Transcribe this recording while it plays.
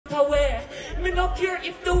don't care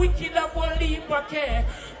if the wicked have one leap or care.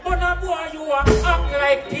 But a boy, you are act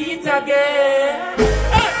like Peter again.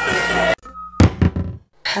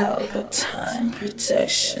 Pelpa time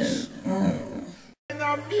protection.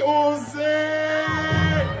 Music.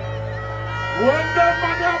 When them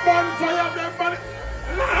man a bonfire, them man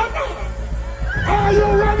lava. Are you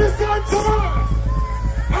ready, son? Come on.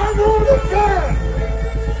 Unruly Fest.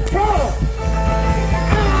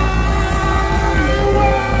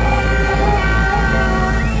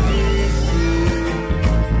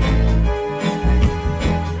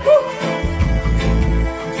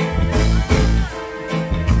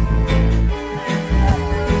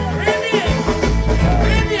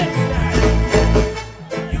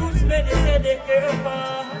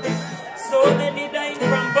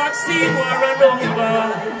 Vaccine war and hunger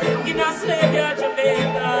in a slave yard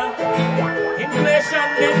Jamaica. Inflation,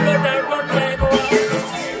 them blood and run like war.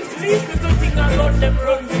 Least little thing about them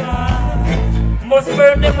run far. Must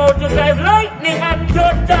burn them out to drive lightning and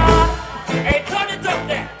thunder. Hey, turn it up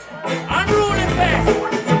there. Unruly Fest.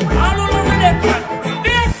 All over redemption.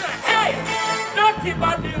 Listen, hey, nothing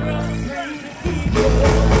but the run.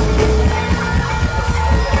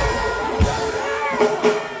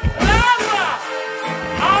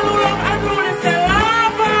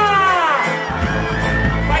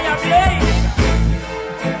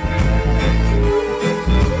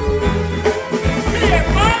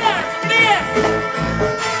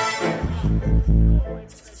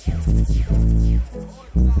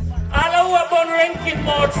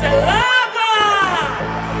 Mouth say lava!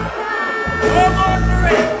 Come on,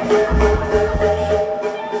 red!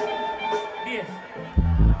 Dear.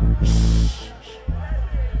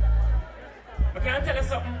 I can tell you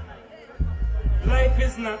something. Life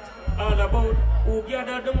is not all about who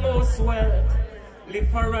gather the most wealth. Live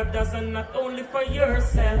for others and not only for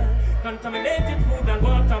yourself. Contaminated food and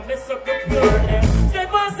water mess up the pure air. Stay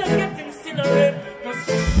fast and getting incinerate.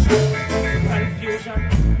 Confusion.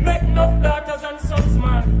 Make enough daughters and sons,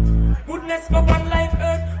 man. Goodness govern life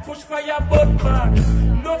earth. Push fire but bad.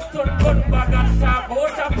 Enough turn gun bag and talk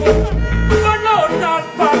out a punch. Burn out all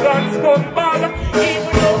pagans come bag.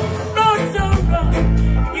 Even though not so wrong.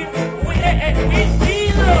 If we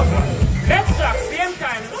feel love. Let's talk same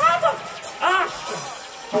time. Ash.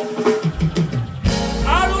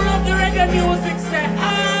 All who love the reggae music say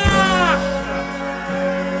ash.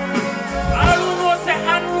 All who know say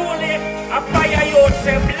unruly. A fire youth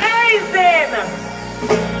say blazing.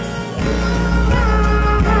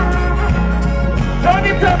 Turn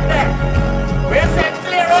it up there. We're set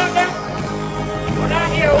clear on there. But I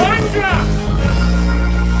hear one drop.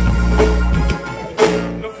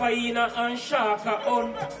 No fire and shark a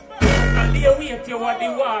hunt. And they wait you at the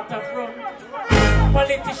waterfront.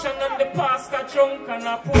 Politician and the pastor drunk and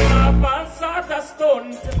a pull up all sort of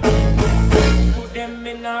stunt. To them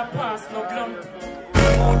me not pass no blunt.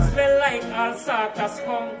 Mouth smell like all sort of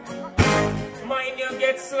skunk. Mind you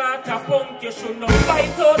get slaughter punk. You should not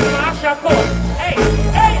fight out mash a cup. Hey,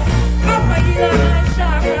 hey, Papa you and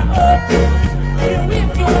shark a up. You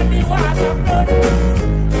whip you on the waterfront.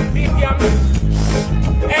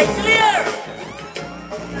 Hey, clear!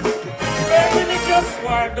 Religious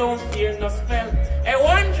war don't fear no spell. Hey,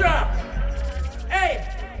 one drop. Hey,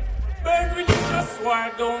 burn religious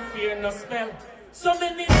war don't fear no spell. So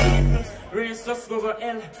many people race us over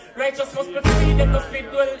hell. Righteous must be free, them no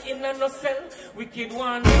fit dwell in a no cell. Wicked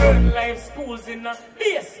one burn life schools in a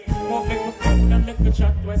base. More make a food and make a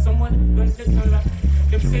chat. Why someone don't take a lot?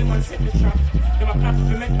 Them say man set the trap. Them a clap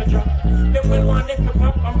to make me drop. Them will want them to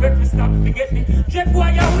pop and break to stop. Forget me. Jet boy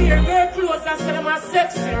you wear girl clothes and sell them a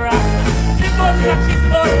sexy rap. The gun catch is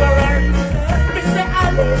over her. Me say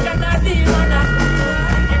illusion a demon.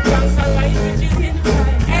 Give thanks a life which is in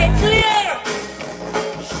time. Hey, clear!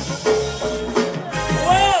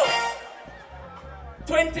 Whoa!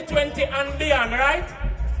 2020 and beyond, right?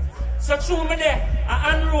 So through me there, I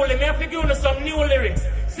unruly. Me have to give you some new lyrics.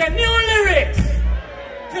 Say new lyrics!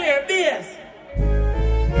 Clear bass.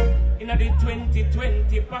 In the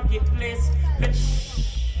 2020 pocket place.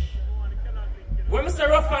 When I say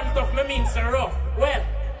rough and tough, I mean say rough. Well,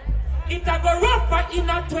 it a go rougher in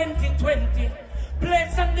a 2020.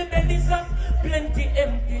 Plates and the bellies of plenty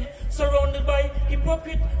empty. Surrounded by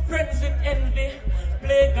hypocrite friends with envy.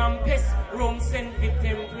 Plague and pest, Rome sent the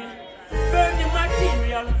temple. Burning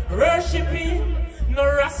material, worshipping. No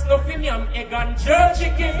ras, no finium, egg and jerk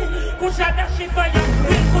chicken. Kusha dash it by your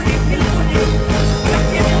will, fully, still fully. Like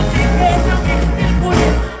the music, better, still fully.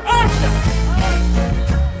 Usher!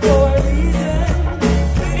 For a reason,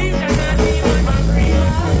 religion and demon and real.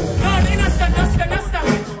 No, they not stand, I'm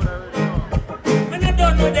not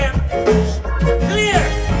done with them. Clear!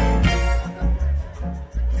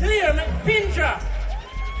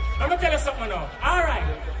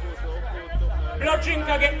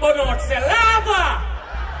 can get burned out, say lava.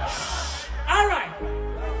 Alright.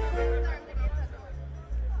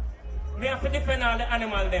 Me have to defend all the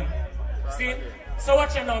animal them. See? So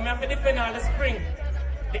watch you now, me have to defend all the spring.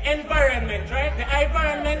 The environment, right? The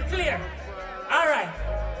environment clear. Alright.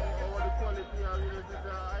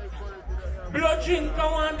 Blood drink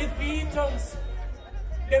I want defeat us.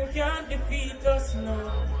 Them can't defeat us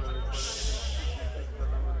now.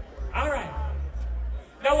 Alright.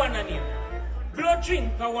 That one I need. Blood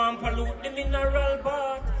drink I want pollute the mineral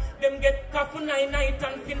bath. Them get coffee night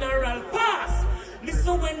and funeral fast.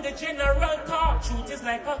 Listen when the general talk. Truth is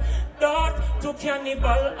like a dart to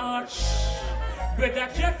cannibal arch. Brother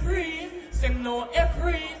Jeffrey, say no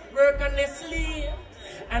every work honestly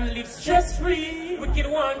and live stress free. Wicked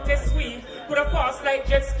want test we could have passed like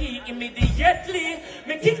jet ski immediately.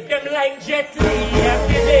 Me kick them like Jet Li. As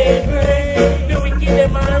the day break, the wicked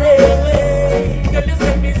them all away. The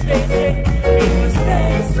listen me stay straight, people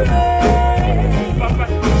stay straight. Papa,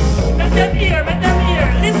 let them hear,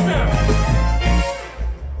 listen.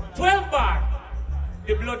 12 bar.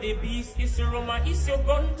 The bloody beast is your Roma, is your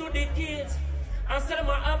gun to the kids. And say them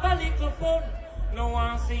have a little fun. No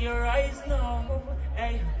one see your eyes now.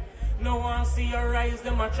 Hey, no one see your eyes.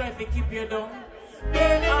 Them a try to keep you down.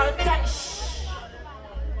 Burn all tight. Shh.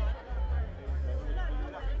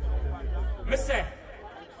 Me say,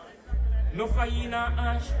 no fire in a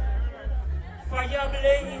ash. Fire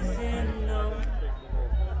blazing now.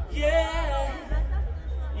 Yeah,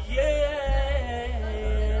 yeah.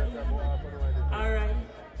 Alright.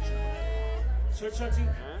 Church,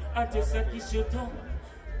 I just said kiss your tongue.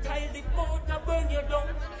 Tile it mouth and burn your down.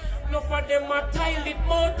 No for them a tile it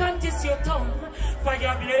mouth and kiss your tongue.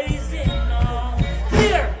 Fire blazing now.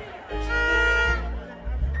 Clear.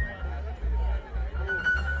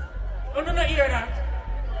 Oh, no, hear that.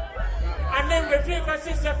 And then we pray for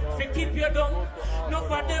sister to keep you down. No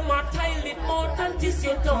for them a tile it mouth and kiss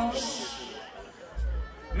your tongue.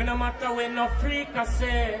 Me no matter when no freak I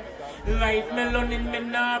say. Life melanin me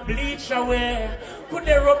nah bleach away. Could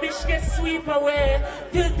the rubbish get sweep away?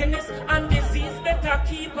 Filthiness and disease better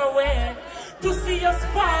keep away. To see us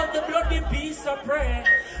fall, the bloody beast of prey.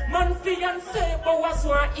 Man fiancé, but what's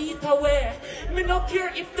one eat away? Me no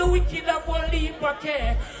care if the wicked have one leap a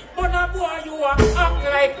care. But a boy you a act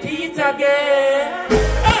like Pete again.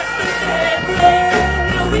 As the day break,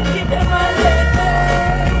 the wicked them a lay.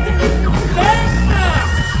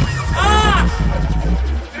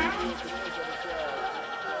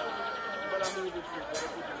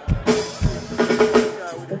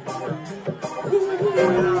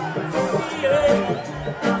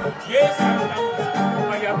 Yes,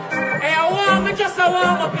 hey, I want me just a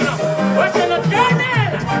warm up, you know. Watching the journey.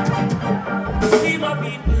 See my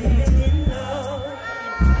people in love.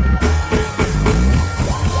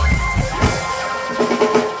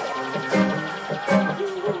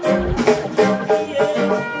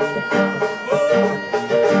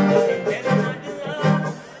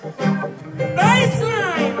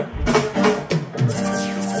 Baseline.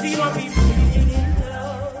 See my people in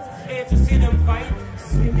love. Hey, to see them fight.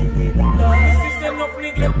 Swimming in love. This is enough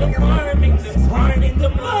neglect the farming, them farming the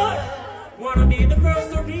mud. Wanna be the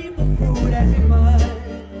first to reap the fruit as it mud.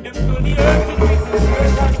 Them stole the earth to raise the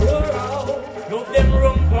shirt and pour out. Love them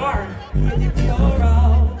rum bar, let it pour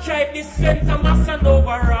out. Try this center mass and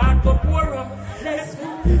override, but pour out. Let's go.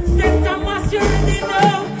 Center mass, you already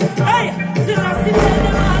know. Hey, still I see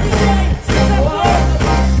them all the day. Still I walk.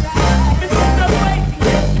 This is the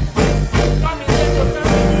waiting. Coming to us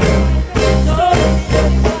and so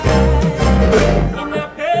in a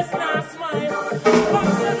face now smile.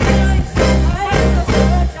 What's the lights?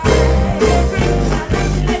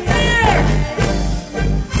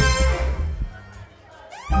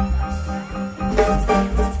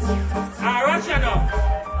 Alright, shut up.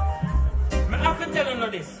 I have to tell you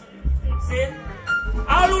this. See?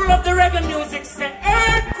 All who love the reggae music say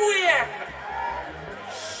earthquake.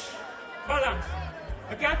 Balance.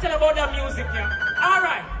 I can't tell about that music here.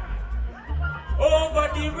 Alright. Over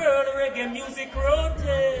the world, reggae music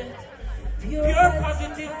rotate. Pure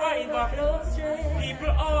positive vibe flows straight.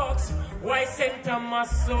 People ask, why Santa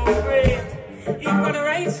Mass so great? Equal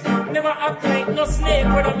rights, never act like no snake.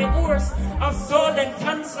 Whether me horse, of soul and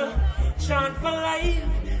cancel. Chant for life,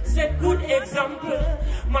 set good example.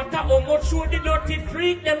 Matter how much show the dirty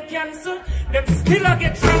freak them cancel. Them still a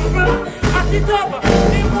get trampled. At it up,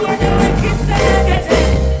 they more the wicked say they get it.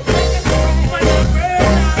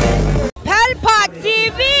 Pelpa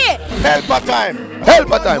TV! Pelpa time!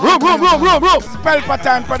 Pelpa time! Room! Pelpa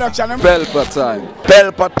time production! Pelpa time!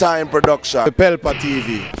 Pelpa time production! Pelpa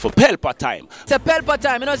TV! For Pelpa time! It's a Pelpa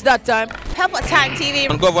time, you know it's that time. Pelpa Time TV.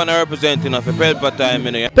 I'm governor representing of Pelpa Time,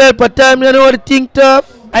 you know. Pelpa time, you know what the thing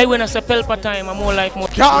tough? I when I say Pelpa Time, I'm more like more.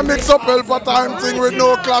 Can't mix up Pelpa Time thing with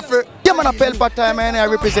no coffee. Yeah, man, a Pelpa time, and I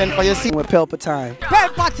represent for you. See, with Pelpa time.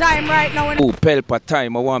 Pelpa Time right now. Oh, Pelpa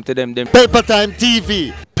Time, I want to them. Pelpa time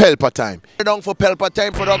TV. Pelpa Time. Down for Pelpa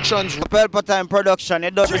Time Productions. Pelpa time production.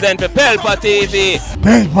 It does Represent for Pelpa TV.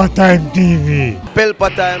 Pelpa Time TV.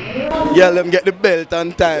 Pelpa time. Yeah, let them get the belt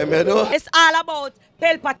on time, you know. It's all about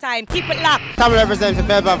Pelpa Time. Keep it locked. Come represent for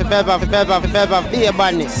Pelpa, the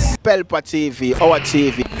badness. Pelpa TV, our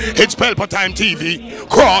TV. It's Pelpa Time TV.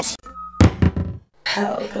 Cross.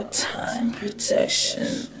 Pelpa time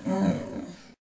protection.